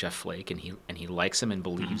worked with Jeff Flake and he likes him and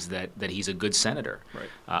believes that he's a good senator.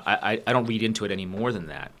 Right. I don't read into it any more than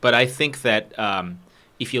that. But I think that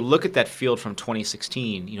if you look at that field from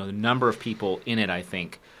 2016, the number of people in it, I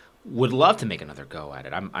think, would love to make another go at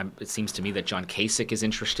it. It seems to me that John Kasich is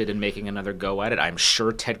interested in making another go at it. I'm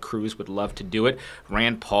sure Ted Cruz would love to do it.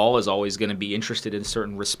 Rand Paul is always going to be interested in a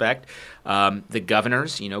certain respect. The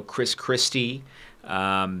governors, Chris Christie.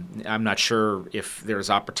 I'm not sure if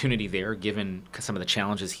there's opportunity there, given some of the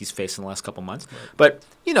challenges he's faced in the last couple months. Right. But,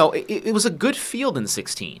 it was a good field in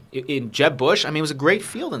 16. In Jeb Bush, it was a great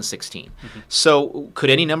field in 16. Mm-hmm. So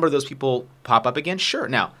could any number of those people pop up again? Sure.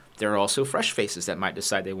 Now, there are also fresh faces that might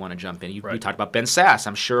decide they want to jump in. You talked about Ben Sasse.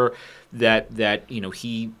 I'm sure that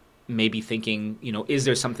he may be thinking, is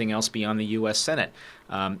there something else beyond the U.S. Senate?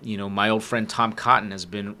 My old friend Tom Cotton has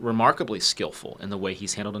been remarkably skillful in the way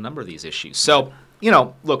he's handled a number of these issues. So,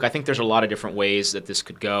 look, I think there's a lot of different ways that this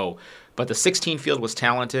could go. But the 16 field was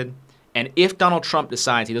talented. And if Donald Trump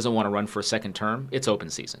decides he doesn't want to run for a second term, it's open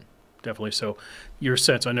season. Definitely. So your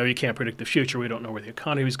sense, I know you can't predict the future. We don't know where the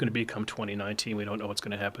economy is going to be come 2019. We don't know what's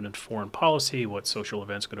going to happen in foreign policy, what social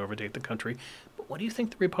events could overtake the country. But what do you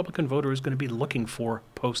think the Republican voter is going to be looking for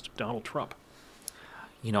post-Donald Trump?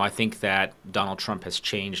 I think that Donald Trump has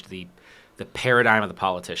changed the paradigm of the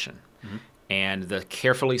politician. Mm-hmm. And the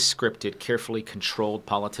carefully scripted, carefully controlled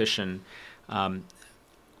politician,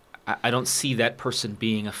 I don't see that person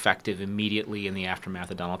being effective immediately in the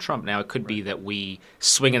aftermath of Donald Trump. Now, it could be that we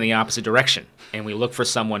swing in the opposite direction and we look for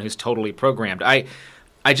someone who's totally programmed. I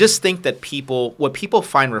just think that what people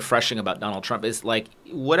find refreshing about Donald Trump is like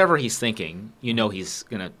whatever he's thinking, he's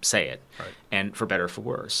going to say it, right. And for better or for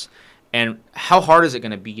worse. And how hard is it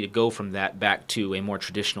going to be to go from that back to a more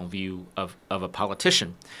traditional view of a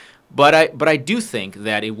politician? But I do think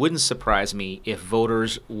that it wouldn't surprise me if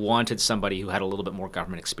voters wanted somebody who had a little bit more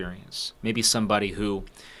government experience, maybe somebody who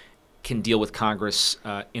can deal with Congress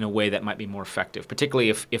in a way that might be more effective, particularly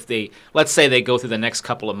if they, let's say they go through the next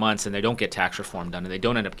couple of months and they don't get tax reform done and they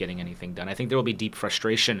don't end up getting anything done. I think there will be deep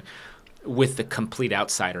frustration with the complete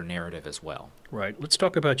outsider narrative as well. Right. Let's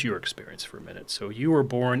talk about your experience for a minute. So you were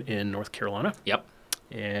born in North Carolina. Yep.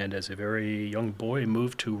 And as a very young boy,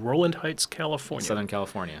 moved to Rowland Heights, California. Southern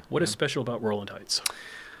California. What is special about Rowland Heights?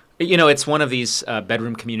 It's one of these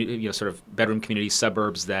bedroom community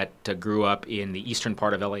suburbs that grew up in the eastern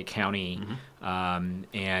part of LA County. Mm-hmm.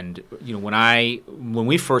 And when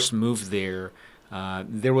we first moved there,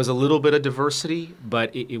 there was a little bit of diversity,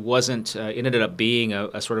 but it wasn't. It ended up being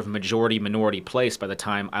a sort of majority-minority place by the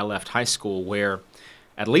time I left high school, where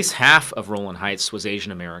at least half of Rowland Heights was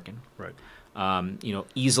Asian American. Right.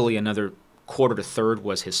 Easily another quarter to third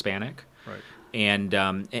was Hispanic. Right.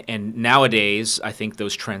 And nowadays, I think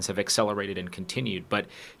those trends have accelerated and continued. But,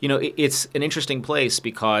 it's an interesting place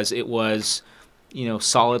because it was,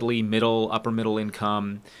 solidly upper middle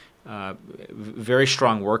income, very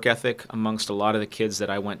strong work ethic amongst a lot of the kids that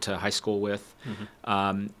I went to high school with,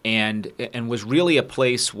 mm-hmm. And was really a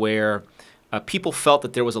place where people felt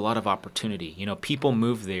that there was a lot of opportunity. People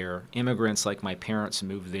moved there. Immigrants like my parents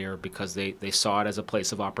moved there because they saw it as a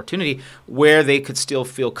place of opportunity where they could still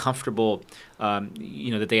feel comfortable,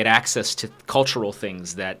 that they had access to cultural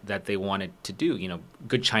things that they wanted to do.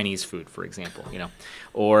 Good Chinese food, for example,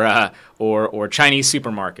 or Chinese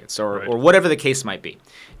supermarkets or whatever the case might be.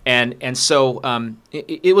 And so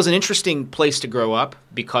it was an interesting place to grow up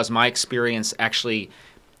because my experience actually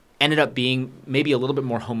ended up being maybe a little bit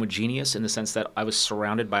more homogeneous in the sense that I was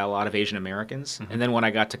surrounded by a lot of Asian Americans. Mm-hmm. And then when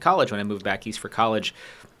I got to college, when I moved back east for college,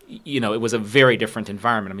 it was a very different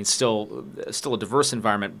environment. I mean, still a diverse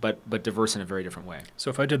environment, but diverse in a very different way. So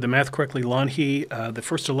if I did the math correctly, Lanhee, the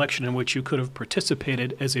first election in which you could have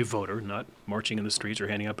participated as a voter, not marching in the streets or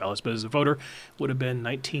handing out ballots, but as a voter, would have been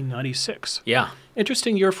 1996. Yeah.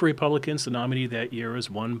 Interesting year for Republicans. The nominee that year is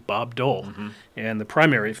one Bob Dole. And the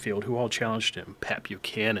primary field, who all challenged him, Pat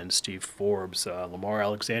Buchanan, Steve Forbes, Lamar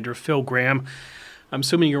Alexander, Phil Gramm. I'm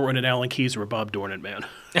assuming you weren't an Alan Keyes or a Bob Dornan man.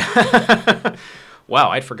 Wow,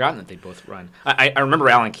 I'd forgotten that they'd both run. I remember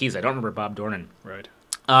Alan Keyes. I don't remember Bob Dornan. Right.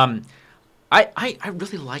 I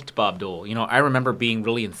really liked Bob Dole. I remember being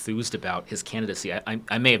really enthused about his candidacy.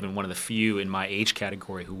 I may have been one of the few in my age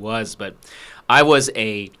category who was, but I was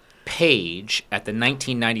a page at the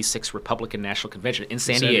 1996 Republican National Convention in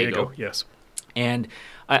San Diego. Yes. And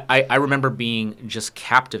I remember being just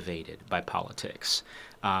captivated by politics.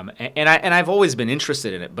 And I've always been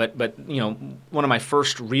interested in it, but one of my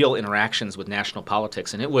first real interactions with national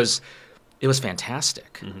politics, and it was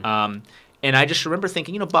fantastic. And I just remember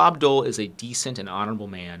thinking, Bob Dole is a decent and honorable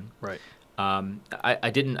man. Right.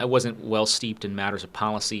 I wasn't well steeped in matters of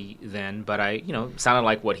policy then, but it sounded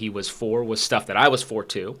like what he was for was stuff that I was for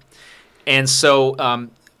too. And so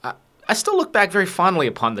I still look back very fondly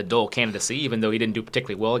upon the Dole candidacy, even though he didn't do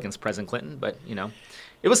particularly well against President Clinton. But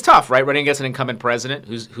it was tough, right? Running against an incumbent president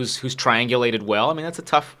who's triangulated well. I mean, that's a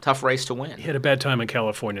tough race to win. He had a bad time in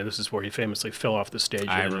California. This is where he famously fell off the stage.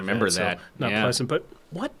 I remember that. So not pleasant. But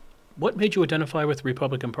what made you identify with the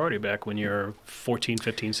Republican Party back when you're 14,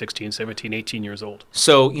 15, 16, 17, 18 years old?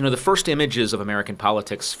 So, the first images of American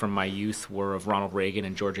politics from my youth were of Ronald Reagan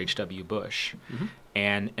and George H.W. Bush,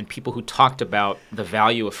 and people who talked about the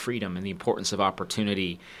value of freedom and the importance of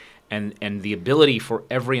opportunity and the ability for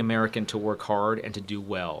every American to work hard and to do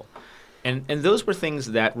well. And those were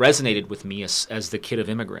things that resonated with me as the kid of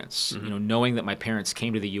immigrants, knowing that my parents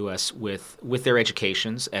came to the U.S. with their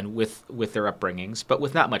educations and with their upbringings, but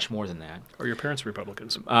with not much more than that. Are your parents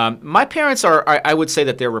Republicans? My parents are, I would say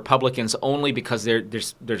that they're Republicans only because they're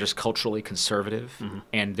just culturally conservative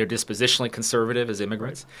and they're dispositionally conservative as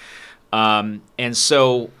immigrants. Right. And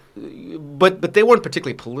so, but they weren't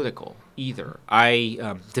particularly political either.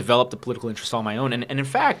 I developed a political interest on my own. And in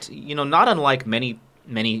fact, not unlike many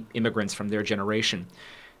immigrants from their generation,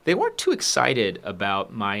 they weren't too excited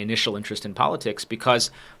about my initial interest in politics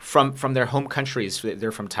because from their home countries,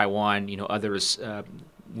 they're from Taiwan, others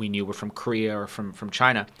we knew were from Korea or from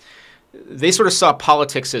China, they sort of saw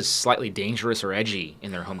politics as slightly dangerous or edgy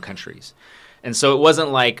in their home countries. And so it wasn't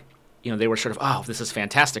like, they were sort of, oh, this is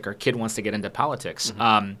fantastic, our kid wants to get into politics.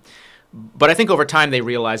 But I think over time they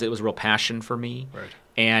realized it was a real passion for me. Right.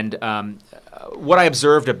 And what I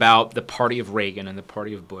observed about the party of Reagan and the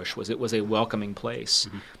party of Bush was it was a welcoming place,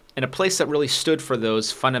 and a place that really stood for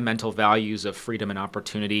those fundamental values of freedom and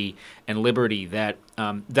opportunity and liberty that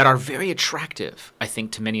are very attractive, I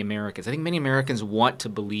think, to many Americans. I think many Americans want to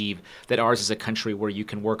believe that ours is a country where you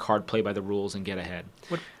can work hard, play by the rules, and get ahead.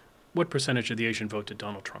 What percentage of the Asian vote did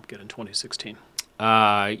Donald Trump get in 2016?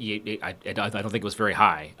 I don't think it was very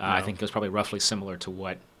high. No. I think it was probably roughly similar to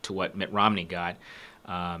what Mitt Romney got.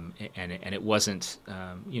 And it wasn't,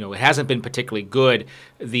 it hasn't been particularly good.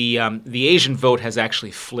 The Asian vote has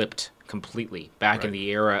actually flipped completely back in the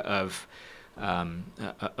era of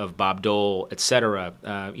Bob Dole, et cetera.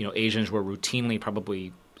 Asians were routinely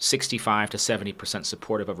probably 65 to 70%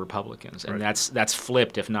 supportive of Republicans, and that's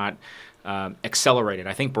flipped, if not accelerated.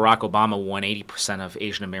 I think Barack Obama won 80% of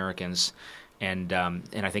Asian Americans. And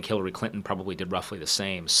I think Hillary Clinton probably did roughly the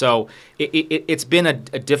same. So it's been a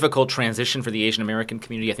difficult transition for the Asian American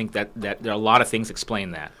community. I think that there are a lot of things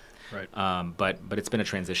explain that. Right. But it's been a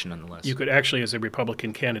transition nonetheless. You could actually, as a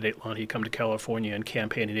Republican candidate, Lanhee, come to California and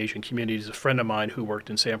campaign in Asian communities. A friend of mine who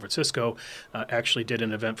worked in San Francisco actually did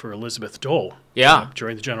an event for Elizabeth Dole.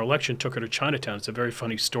 During the general election, took her to Chinatown. It's a very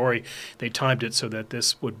funny story. They timed it so that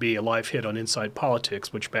this would be a live hit on Inside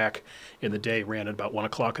Politics, which back in the day ran at about 1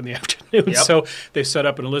 o'clock in the afternoon. Yep. So they set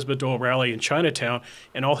up an Elizabeth Dole rally in Chinatown,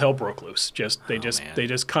 and all hell broke loose. They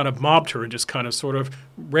just kind of mobbed her and just kind of sort of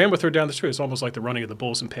ran with her down the street. It's almost like the running of the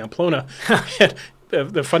bulls in Pamplona. And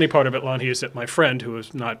the funny part of it, Lanhee, is that my friend, who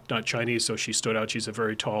is not Chinese, so she stood out. She's a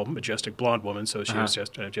very tall, majestic blonde woman, so she was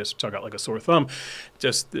just stuck out like a sore thumb.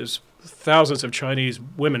 There's thousands of Chinese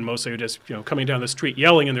women, mostly, just coming down the street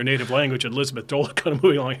yelling in their native language. And Elizabeth Dole kind of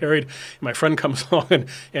moving along, harried. My friend comes along,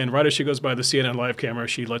 and right as she goes by the CNN live camera,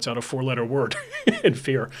 she lets out a 4-letter word in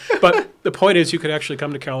fear. But the point is, you could actually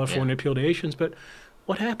come to California and appeal to Asians. But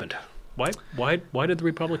what happened? Why did the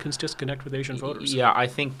Republicans disconnect with Asian voters? Yeah, I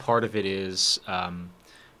think part of it is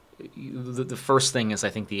the first thing is I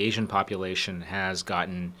think the Asian population has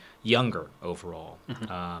gotten younger overall.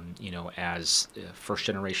 As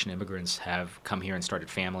first-generation immigrants have come here and started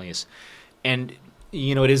families, and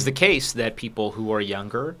it is the case that people who are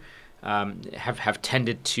younger have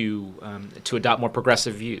tended to adopt more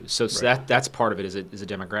progressive views. So that's part of it is a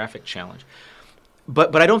demographic challenge.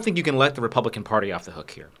 But I don't think you can let the Republican Party off the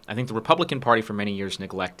hook here. I think the Republican Party for many years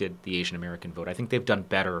neglected the Asian American vote. I think they've done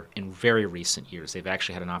better in very recent years. They've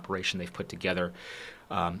actually had an operation they've put together,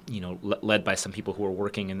 led by some people who are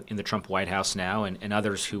working in the Trump White House now and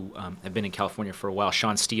others who have been in California for a while.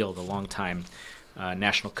 Sean Steele, the longtime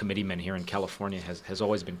national committeeman here in California, has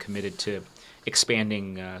always been committed to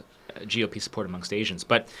expanding GOP support amongst Asians.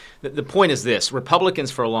 But the point is this.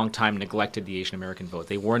 Republicans for a long time neglected the Asian American vote.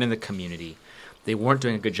 They weren't in the community. They weren't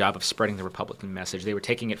doing a good job of spreading the Republican message. They were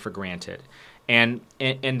taking it for granted. And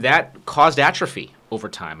that caused atrophy over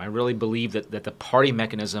time. I really believe that the party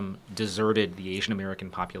mechanism deserted the Asian American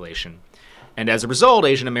population. And as a result,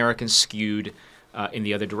 Asian Americans skewed in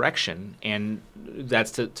the other direction. And that's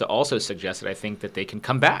to also suggest that I think that they can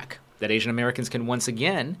come back, that Asian Americans can once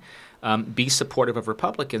again be supportive of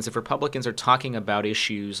Republicans if Republicans are talking about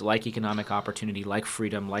issues like economic opportunity, like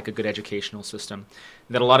freedom, like a good educational system,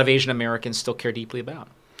 that a lot of Asian Americans still care deeply about.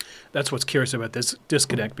 That's what's curious about this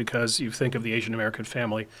disconnect, because you think of the Asian American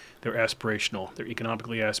family, they're aspirational. They're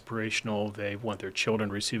economically aspirational. They want their children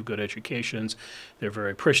to receive good educations. They're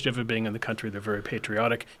very appreciative of being in the country. They're very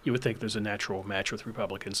patriotic. You would think there's a natural match with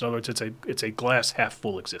Republicans. In other words, it's a glass half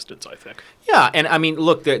full existence, I think. Yeah, and I mean,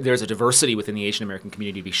 look, there's a diversity within the Asian American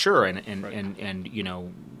community, to be sure, and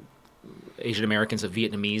Asian Americans of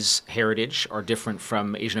Vietnamese heritage are different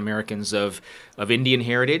from Asian Americans of Indian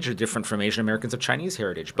heritage, or different from Asian Americans of Chinese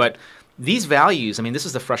heritage. But these values, I mean, this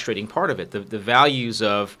is the frustrating part of it. The values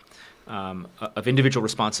of individual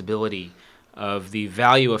responsibility, of the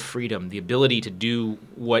value of freedom, the ability to do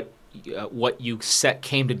what you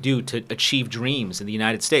came to do to achieve dreams in the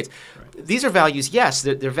United States. Right. These are values, yes,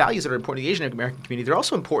 they're values that are important to the Asian American community. They're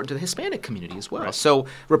also important to the Hispanic community as well. Right. So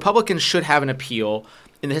Republicans should have an appeal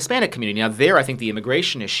in the Hispanic community. Now, there, I think the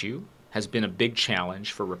immigration issue has been a big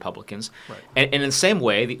challenge for Republicans. Right. And in the same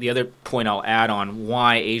way, the other point I'll add on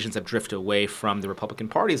why Asians have drifted away from the Republican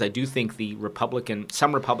Party is I do think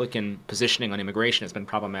some Republican positioning on immigration has been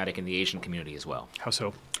problematic in the Asian community as well. How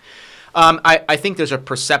so? I think there's a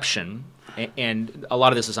perception, and a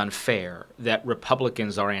lot of this is unfair, that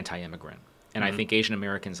Republicans are anti-immigrant. And I think Asian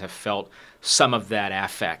Americans have felt some of that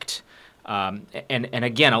affect. And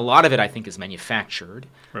again, a lot of it I think is manufactured,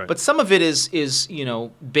 right. But some of it is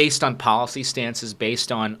based on policy stances,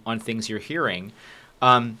 based on things you're hearing,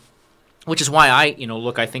 which is why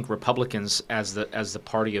I think Republicans as the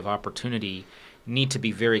party of opportunity need to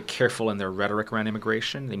be very careful in their rhetoric around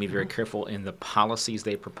immigration. They need to be very careful in the policies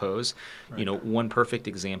they propose. Right. One perfect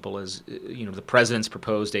example is, the president's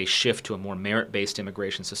proposed a shift to a more merit-based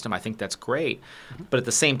immigration system. I think that's great. Mm-hmm. But at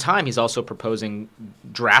the same time, he's also proposing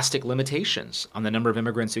drastic limitations on the number of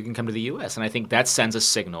immigrants who can come to the U.S. And I think that sends a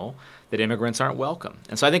signal that immigrants aren't welcome.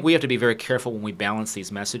 And so I think we have to be very careful when we balance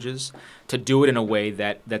these messages to do it in a way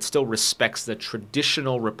that still respects the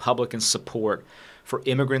traditional Republican support for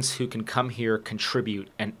immigrants who can come here, contribute,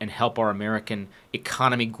 and help our American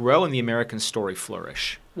economy grow and the American story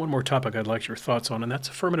flourish. One more topic I'd like your thoughts on, and that's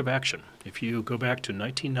affirmative action. If you go back to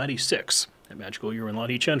 1996, that magical year when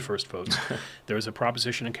Lanhee Chen first votes, there was a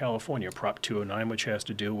proposition in California, Prop 209, which has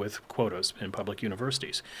to do with quotas in public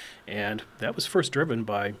universities. And that was first driven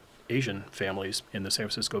by Asian families in the San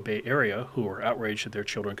Francisco Bay Area who were outraged that their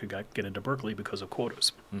children could get into Berkeley because of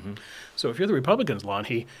quotas. Mm-hmm. So if you're the Republicans,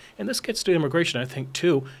 Lanhee, and this gets to immigration, I think,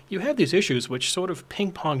 too, you have these issues which sort of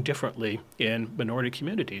ping-pong differently in minority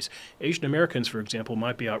communities. Asian Americans, for example,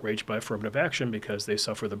 might be outraged by affirmative action because they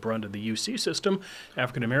suffer the brunt of the UC system.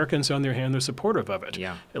 African Americans, on their hand, they're supportive of it.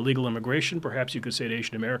 Yeah. Illegal immigration, perhaps you could say to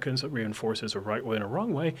Asian Americans, it reinforces a right way and a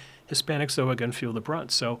wrong way. Hispanics, though, again, feel the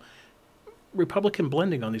brunt. So Republican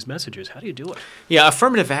blending on these messages, how do you do it? Yeah,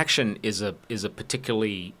 affirmative action is a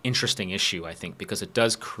particularly interesting issue, I think, because it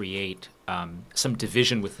does create some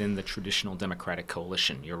division within the traditional Democratic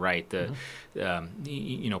coalition. You're right.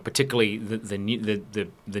 Particularly the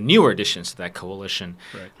newer additions to that coalition.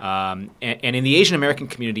 Right. And in the Asian American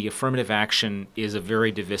community, affirmative action is a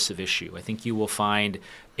very divisive issue. I think you will find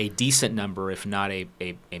a decent number, if not a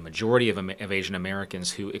majority of Asian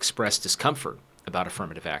Americans who express discomfort about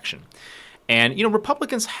affirmative action. And,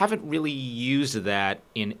 Republicans haven't really used that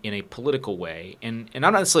in a political way. And I'm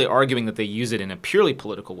not necessarily arguing that they use it in a purely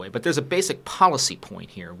political way, but there's a basic policy point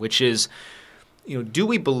here, which is, do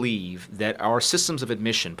we believe that our systems of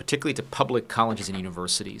admission, particularly to public colleges and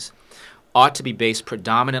universities, ought to be based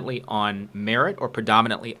predominantly on merit or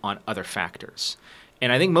predominantly on other factors.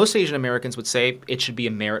 And I think most Asian Americans would say it should be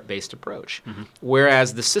a merit-based approach,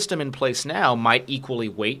 whereas the system in place now might equally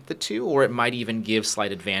weight the two, or it might even give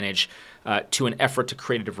slight advantage to an effort to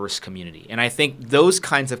create a diverse community. And I think those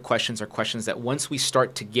kinds of questions are questions that once we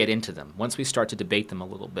start to get into them, once we start to debate them a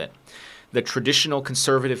little bit, the traditional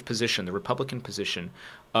conservative position, the Republican position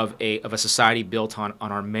of a society built on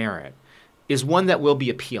our merit, is one that will be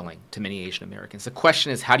appealing to many Asian Americans. The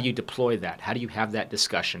question is, how do you deploy that? How do you have that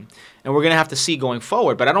discussion? And we're going to have to see going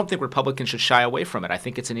forward, but I don't think Republicans should shy away from it. I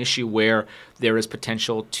think it's an issue where there is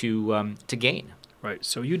potential to gain. Right.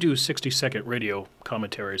 So you do 60-second radio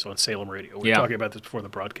commentaries on Salem Radio. We were talking about this before the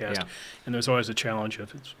broadcast. And there's always a challenge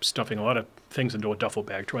of stuffing a lot of things into a duffel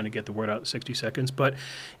bag, trying to get the word out in 60 seconds. But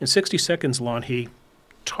in 60 seconds, Lanhee,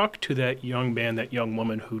 talk to that young man, that young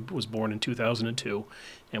woman who was born in 2002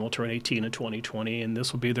 and will turn 18 in 2020, and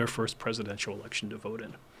this will be their first presidential election to vote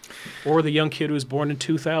in. Or the young kid who was born in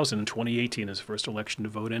 2000 and 2018 is the first election to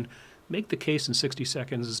vote in. Make the case in 60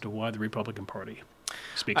 seconds as to why the Republican Party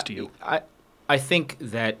speaks to you. I think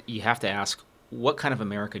that you have to ask, what kind of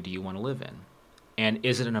America do you want to live in? And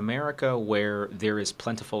is it an America where there is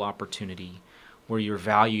plentiful opportunity, where you're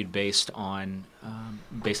valued based on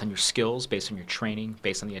your skills, based on your training,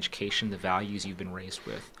 based on the education, the values you've been raised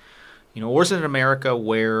with? Or is it an America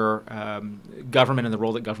where government and the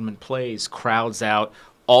role that government plays crowds out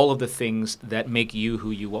all of the things that make you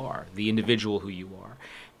who you are, the individual who you are?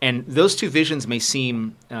 And those two visions may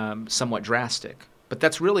seem somewhat drastic, but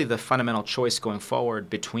that's really the fundamental choice going forward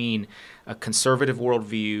between a conservative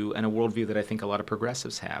worldview and a worldview that I think a lot of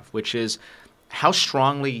progressives have, which is, how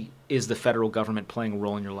strongly is the federal government playing a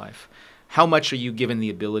role in your life? How much are you given the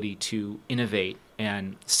ability to innovate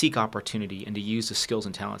and seek opportunity and to use the skills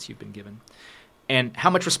and talents you've been given? And how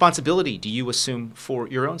much responsibility do you assume for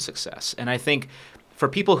your own success? And I think for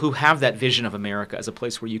people who have that vision of America as a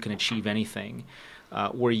place where you can achieve anything,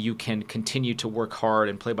 where you can continue to work hard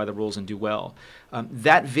and play by the rules and do well,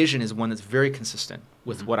 that vision is one that's very consistent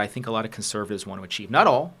with what I think a lot of conservatives want to achieve. Not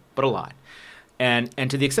all, but a lot. And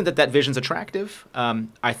to the extent that that vision's attractive,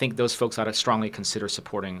 I think those folks ought to strongly consider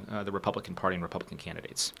supporting the Republican Party and Republican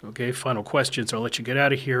candidates. Okay, final questions. I'll let you get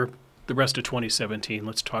out of here. The rest of 2017,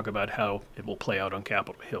 let's talk about how it will play out on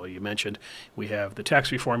Capitol Hill. You mentioned we have the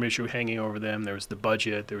tax reform issue hanging over them. There's the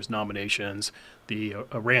budget. There's nominations. The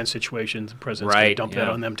Iran situation, the president's going to dump that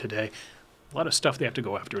on them today. A lot of stuff they have to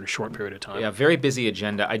go after in a short period of time. Yeah, very busy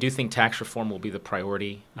agenda. I do think tax reform will be the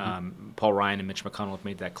priority. Paul Ryan and Mitch McConnell have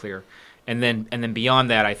made that clear. And then beyond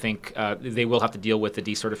that, I think they will have to deal with the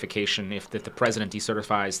decertification. If the president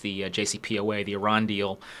decertifies the JCPOA, the Iran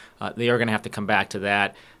deal, they are going to have to come back to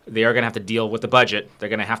that. They are going to have to deal with the budget. They're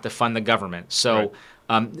going to have to fund the government. So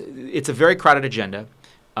it's a very crowded agenda,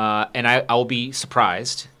 and I'll be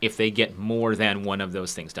surprised if they get more than one of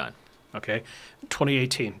those things done. Okay.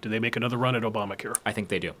 2018, do they make another run at Obamacare? I think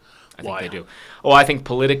they do. Why? I think they do. Oh, I think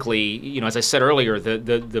politically, as I said earlier,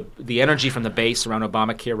 the energy from the base around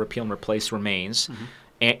Obamacare repeal and replace remains,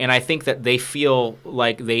 and I think that they feel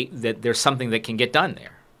like that there's something that can get done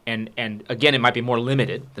there. And again, it might be more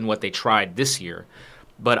limited than what they tried this year,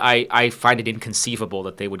 but I find it inconceivable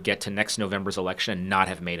that they would get to next November's election and not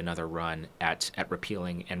have made another run at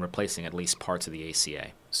repealing and replacing at least parts of the ACA.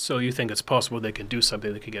 So you think it's possible they can do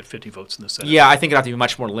something that could get 50 votes in the Senate? Yeah, I think it have to be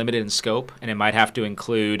much more limited in scope, and it might have to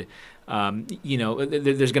include,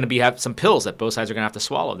 there's going to be some pills that both sides are going to have to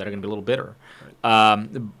swallow that are going to be a little bitter. Right.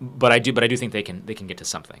 But I do think they can get to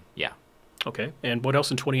something. Yeah. Okay. And what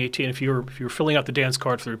else in 2018? If you're filling out the dance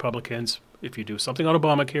card for the Republicans, if you do something on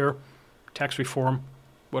Obamacare, tax reform,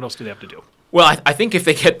 what else do they have to do? Well, I think if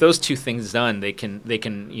they get those two things done, they can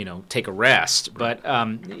take a rest. But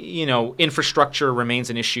infrastructure remains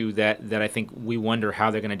an issue that I think we wonder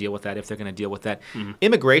how they're going to deal with that, if they're going to deal with that.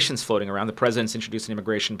 Immigration's floating around. The president's introduced an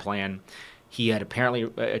immigration plan. He had apparently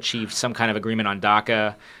achieved some kind of agreement on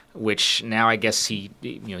DACA, which now I guess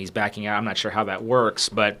he's backing out. I'm not sure how that works,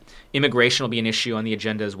 but immigration will be an issue on the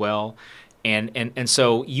agenda as well. And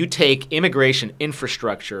so you take immigration,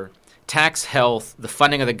 infrastructure, tax, health, the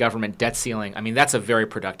funding of the government, debt ceiling. I mean, that's a very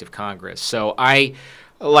productive Congress. So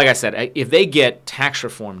like I said, if they get tax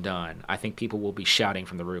reform done, I think people will be shouting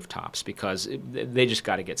from the rooftops because they just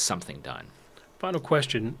got to get something done. Final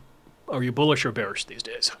question: are you bullish or bearish these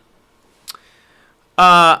days?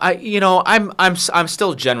 I'm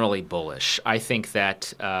still generally bullish. I think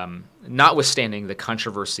that notwithstanding the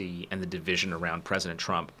controversy and the division around President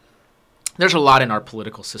Trump, there's a lot in our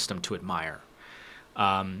political system to admire.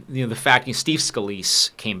 The fact Steve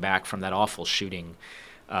Scalise came back from that awful shooting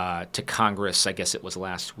to Congress, I guess it was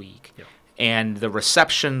last week, And the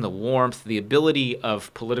reception, the warmth, the ability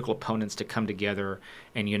of political opponents to come together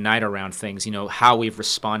and unite around things, how we've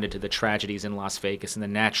responded to the tragedies in Las Vegas and the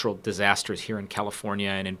natural disasters here in California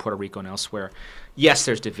and in Puerto Rico and elsewhere. Yes,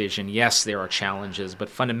 there's division. Yes, there are challenges. But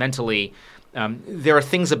fundamentally, there are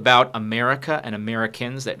things about America and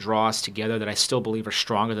Americans that draw us together that I still believe are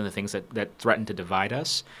stronger than the things that threaten to divide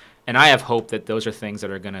us. And I have hope that those are things that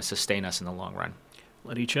are going to sustain us in the long run.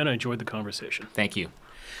 Lanhee Chen, I enjoyed the conversation. Thank you.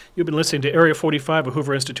 You've been listening to Area 45, a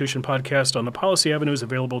Hoover Institution podcast on the policy avenues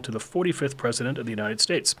available to the 45th President of the United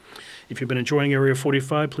States. If you've been enjoying Area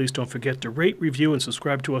 45, please don't forget to rate, review, and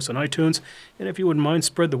subscribe to us on iTunes. And if you wouldn't mind,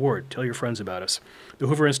 spread the word. Tell your friends about us. The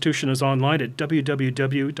Hoover Institution is online at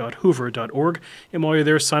www.hoover.org. And while you're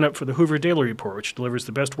there, sign up for the Hoover Daily Report, which delivers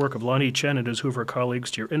the best work of Lanhee Chen and his Hoover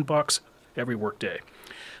colleagues to your inbox every workday.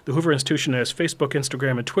 The Hoover Institution has Facebook,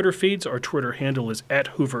 Instagram, and Twitter feeds. Our Twitter handle is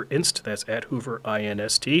 @HooverInst. That's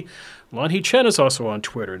 @HooverInst. Lanhee Chen is also on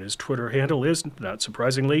Twitter, and his Twitter handle is, not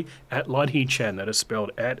surprisingly, @Lanhee Chen. That is spelled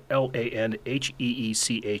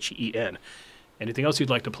 @LANHEECHEN. Anything else you'd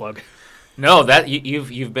like to plug? No, that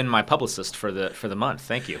you've been my publicist for the month.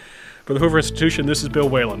 Thank you. For the Hoover Institution, this is Bill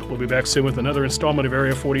Whalen. We'll be back soon with another installment of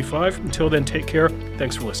Area 45. Until then, take care.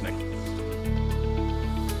 Thanks for listening.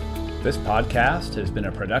 This podcast has been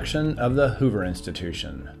a production of the Hoover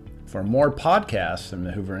Institution. For more podcasts from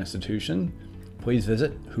the Hoover Institution, please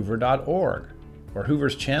visit hoover.org or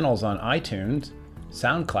Hoover's channels on iTunes,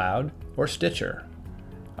 SoundCloud, or Stitcher.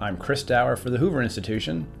 I'm Chris Dower for the Hoover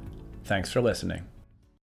Institution. Thanks for listening.